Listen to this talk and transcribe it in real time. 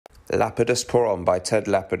Lapidus Pour On by Ted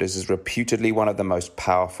Lapidus is reputedly one of the most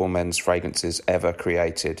powerful men's fragrances ever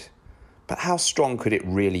created. But how strong could it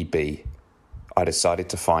really be? I decided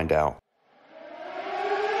to find out.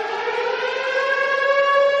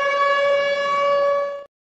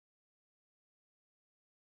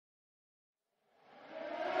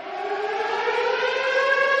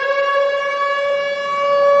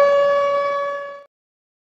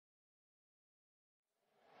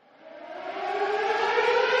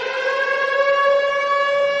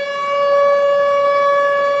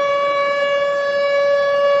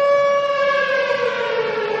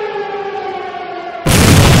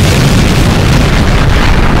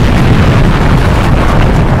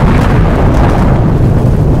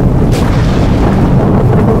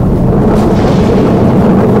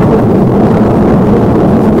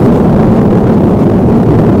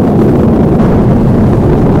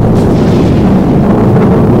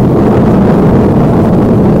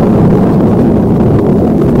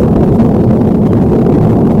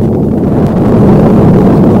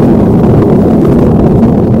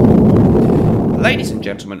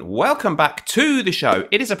 Welcome back to the show.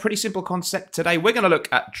 It is a pretty simple concept today. We're going to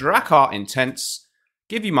look at Drakkar Intense,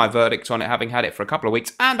 give you my verdict on it, having had it for a couple of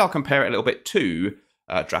weeks, and I'll compare it a little bit to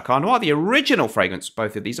Drakkar Noir, the original fragrance,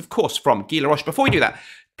 both of these, of course, from Guy Laroche. Before we do that,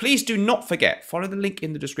 please do not forget, follow the link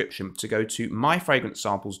in the description to go to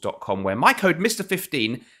myfragrancesamples.com, where my code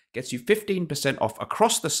Mr15 gets you 15% off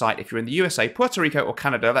across the site if you're in the USA, Puerto Rico, or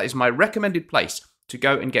Canada. That is my recommended place to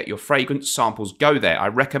go and get your fragrance samples. Go there. I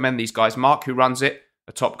recommend these guys. Mark, who runs it,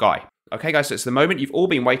 a top guy. Okay, guys, so it's the moment you've all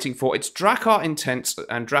been waiting for. It's Drakkar Intense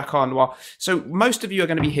and Drakkar Noir. So most of you are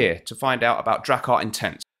going to be here to find out about Drakkar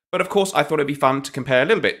Intense. But of course, I thought it'd be fun to compare a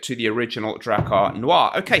little bit to the original Drakkar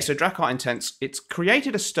Noir. Okay, so Drakkar Intense, it's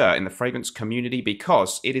created a stir in the fragrance community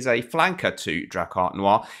because it is a flanker to Drakkar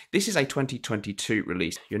Noir. This is a 2022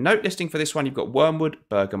 release. Your note listing for this one, you've got wormwood,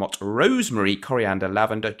 bergamot, rosemary, coriander,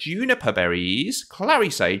 lavender, juniper berries, clary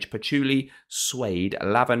sage, patchouli, suede,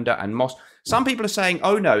 lavender, and moss. Some people are saying,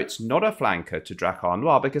 oh no, it's not a flanker to Drakkar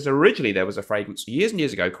Noir because originally there was a fragrance years and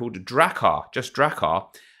years ago called Drakkar, just Drakkar,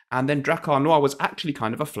 and then Drakkar Noir was actually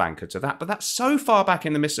kind of a flanker to that. But that's so far back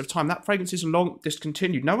in the mist of time. That fragrance is long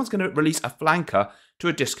discontinued. No one's going to release a flanker to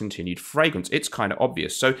a discontinued fragrance. It's kind of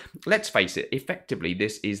obvious. So let's face it, effectively,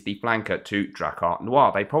 this is the flanker to Drakkar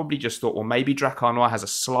Noir. They probably just thought, well, maybe Drakkar Noir has a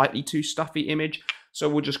slightly too stuffy image, so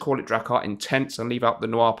we'll just call it Drakkar Intense and leave out the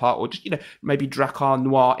noir part. Or just, maybe Drakkar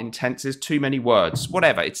Noir Intense is too many words.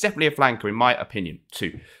 Whatever. It's definitely a flanker, in my opinion,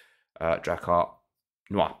 to Drakkar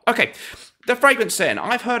Noir. Okay, the fragrance then.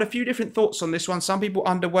 I've heard a few different thoughts on this one. Some people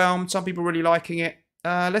underwhelmed, some people really liking it.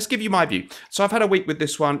 Let's give you my view. So I've had a week with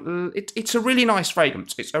this one. It's a really nice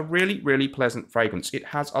fragrance. It's a really, really pleasant fragrance. It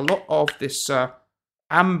has a lot of this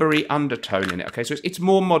ambery undertone in it. Okay, so it's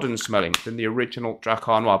more modern smelling than the original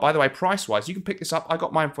Drakkar Noir. By the way, price-wise, you can pick this up. I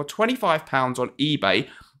got mine for £25 on eBay.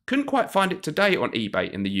 Couldn't quite find it today on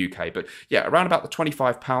eBay in the UK, but yeah, around about the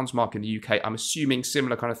 £25 mark in the UK. I'm assuming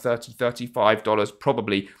similar kind of $30, $35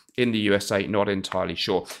 probably in the USA, not entirely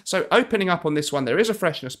sure. So opening up on this one, there is a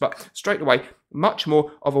freshness, but straight away, much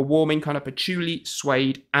more of a warming kind of patchouli,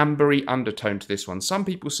 suede, ambery undertone to this one. Some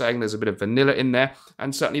people saying there's a bit of vanilla in there,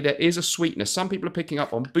 and certainly there is a sweetness. Some people are picking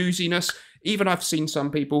up on booziness. Even I've seen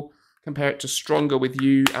some people compare it to Stronger With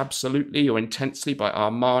You, Absolutely, or Intensely by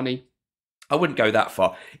Armani. I wouldn't go that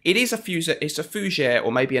far. It is a fougere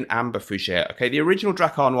or maybe an amber fougere. Okay, the original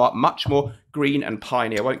Drakkar Noir, much more green and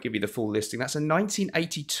piney. I won't give you the full listing. That's a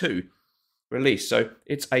 1982 release, so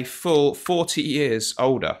it's a full 40 years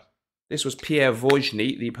older. This was Pierre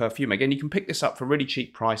Vogny, the perfume. Again, you can pick this up for really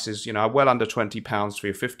cheap prices, well under £20 for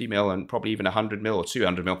your 50ml and probably even 100ml or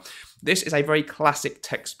 200ml. This is a very classic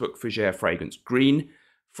textbook fougere fragrance. Green,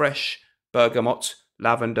 fresh, bergamot,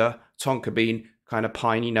 lavender, tonka bean, kind of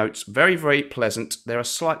piney notes. Very, very pleasant. There are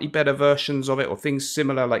slightly better versions of it or things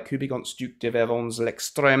similar like Cubigant's Duc de Verron's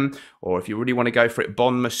L'Extrême, or if you really want to go for it,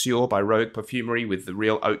 Bon Monsieur by Rogue Perfumery with the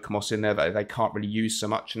real oak moss in there that they can't really use so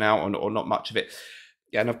much now, or not much of it.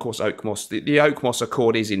 Yeah, and of course oak moss. The oak moss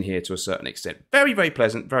accord is in here to a certain extent. Very, very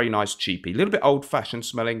pleasant, very nice, cheapy. A little bit old-fashioned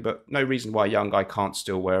smelling, but no reason why a young guy can't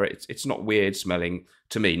still wear it. It's not weird smelling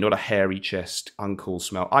to me, not a hairy chest, uncool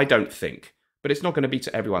smell, I don't think. But it's not going to be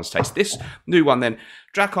to everyone's taste. This new one then,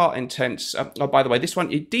 Drakkar Intense. Oh, by the way, this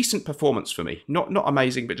one, a decent performance for me. Not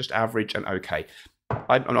amazing, but just average and okay.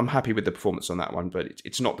 I'm happy with the performance on that one, but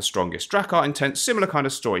it's not the strongest. Drakkar Intense, similar kind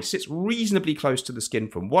of story. Sits reasonably close to the skin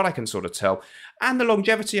from what I can sort of tell. And the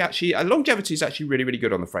longevity is actually really, really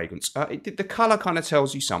good on the fragrance. The colour kind of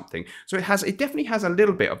tells you something. So it definitely has a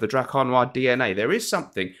little bit of the Drakkar Noir DNA. There is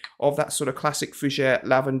something of that sort of classic fougere,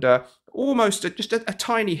 lavender, almost just a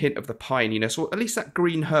tiny hint of the pininess, or at least that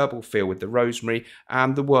green herbal feel with the rosemary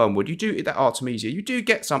and the wormwood. You do, that artemisia, you do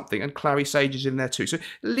get something, and clary sage is in there too. So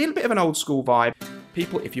a little bit of an old school vibe.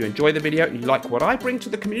 People, if you enjoy the video and you like what I bring to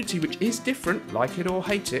the community, which is different, like it or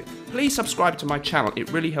hate it, please subscribe to my channel.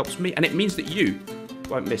 It really helps me, and it means that you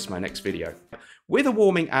won't miss my next video. With a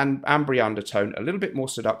warming and ambery undertone, a little bit more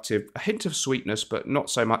seductive, a hint of sweetness, but not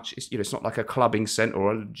so much. It's not like a clubbing scent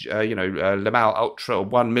or a Le Male Ultra or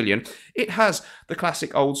 1 million. It has the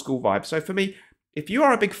classic old school vibe. So for me, if you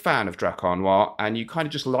are a big fan of Drakkar Noir and you kind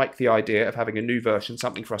of just like the idea of having a new version,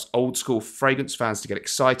 something for us old school fragrance fans to get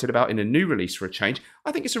excited about in a new release for a change,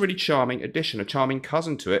 I think it's a really charming addition, a charming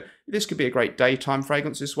cousin to it. This could be a great daytime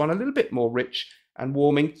fragrance, this one, a little bit more rich and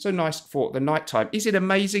warming, so nice for the nighttime. Is it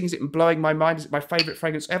amazing? Is it blowing my mind? Is it my favourite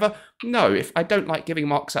fragrance ever? No, if I don't like giving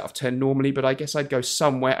marks out of 10 normally, but I guess I'd go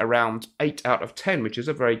somewhere around 8 out of 10, which is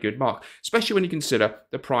a very good mark, especially when you consider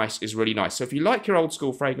the price is really nice. So if you like your old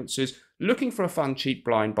school fragrances, looking for a fun, cheap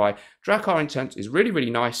blind buy, Drakkar Intense is really,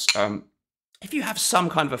 really nice. If you have some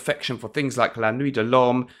kind of affection for things like La Nuit de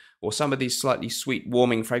l'Homme or some of these slightly sweet,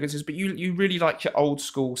 warming fragrances, but you really like your old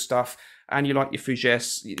school stuff, and you like your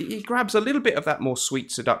Fougères, he grabs a little bit of that more sweet,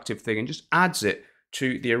 seductive thing and just adds it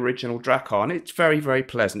to the original Drakkar, and it's very, very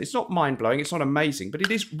pleasant. It's not mind-blowing, it's not amazing, but it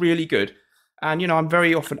is really good. And, I'm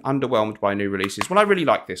very often underwhelmed by new releases. Well, I really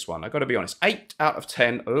like this one, I've got to be honest. 8 out of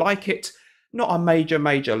 10, like it. Not a major,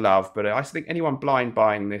 major love, but I think anyone blind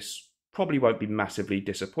buying this probably won't be massively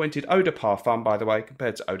disappointed. Eau de Parfum, by the way,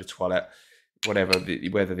 compared to Eau de Toilette, whether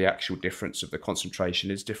the actual difference of the concentration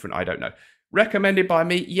is different, I don't know. Recommended by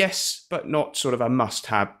me, yes, but not sort of a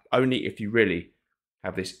must-have, only if you really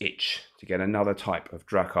have this itch to get another type of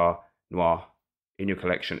Drakkar Noir in your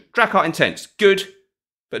collection. Drakkar Intense, good,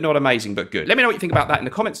 but not amazing, but good. Let me know what you think about that in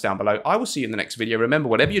the comments down below. I will see you in the next video. Remember,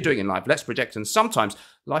 whatever you're doing in life, let's project, and sometimes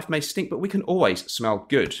life may stink, but we can always smell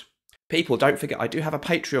good. People, don't forget, I do have a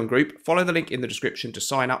Patreon group. Follow the link in the description to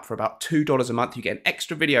sign up for about $2 a month. You get an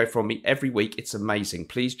extra video from me every week. It's amazing.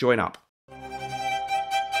 Please join up.